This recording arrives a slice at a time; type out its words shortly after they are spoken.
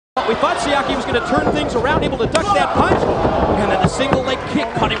We thought Siaki was going to turn things around, able to duck that punch. And then the single leg kick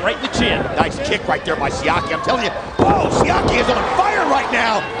caught him right in the chin. Nice kick right there by Siaki. I'm telling you, oh, Siaki is on fire right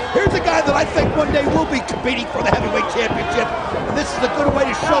now. Here's a guy that I think one day will be competing for the heavyweight championship. And this is a good way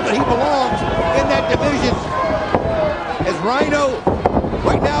to show that he belongs in that division. As Rhino,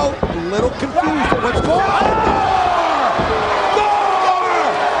 right now, a little confused at what's going on.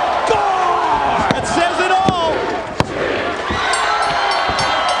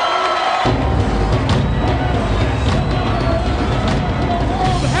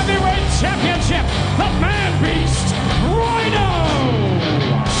 Championship, the man beast, Rhino!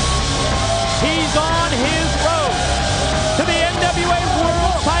 He's on his road to the NWA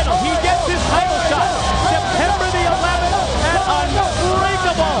World Title. He gets his title shot September the 11th at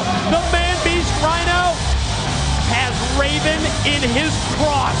Unbreakable. The man beast Rhino has Raven in his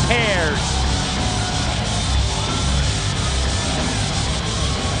crosshairs.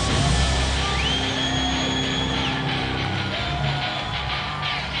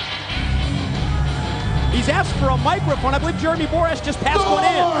 He's asked for a microphone. I believe Jeremy Borash just passed one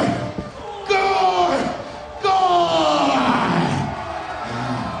in. GORE!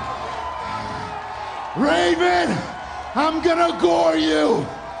 Raven, I'm gonna gore you.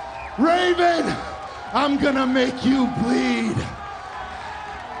 Raven, I'm gonna make you bleed.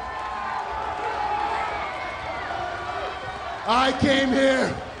 I came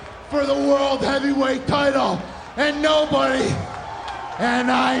here for the World Heavyweight title, and nobody, and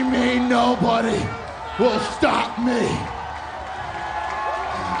I mean nobody, will stop me.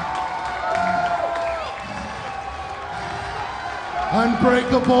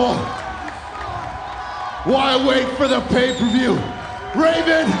 Unbreakable. Why wait for the pay-per-view?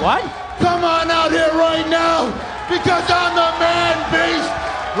 Raven, what? Come on out here right now, because I'm the man beast,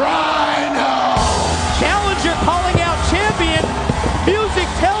 Rhino. Challenger calling out champion. Music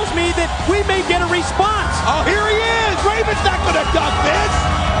tells me that we may get a response. Oh, here he is. Raven's not gonna duck this.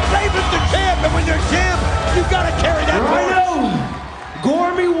 Raven's the champ, and when you're champ, you gotta carry that Rhino!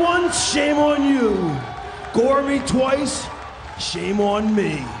 Gore me once, shame on you. Gore me twice, shame on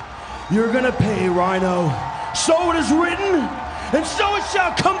me. You're gonna pay, Rhino. So it is written, and so it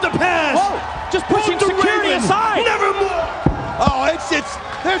shall come to pass. Whoa, just pushing security aside. Nevermore. Oh,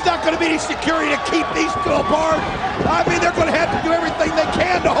 there's not gonna be any security to keep these two apart. I mean, they're gonna have to do everything they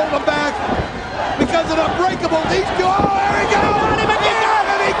can to hold them back. Because of Unbreakable, these two, oh, there he goes. Got him again.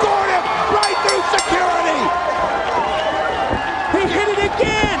 He gored him right through security. He hit it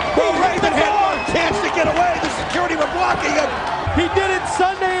again. Oh, Raven had one chance to get away. The security were blocking him. He did it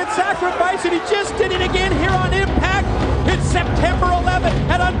Sunday at Sacrifice, and he just did it again here on Impact. It's September 11th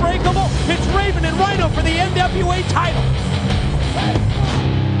at Unbreakable. It's Raven and Rhino for the NWA title.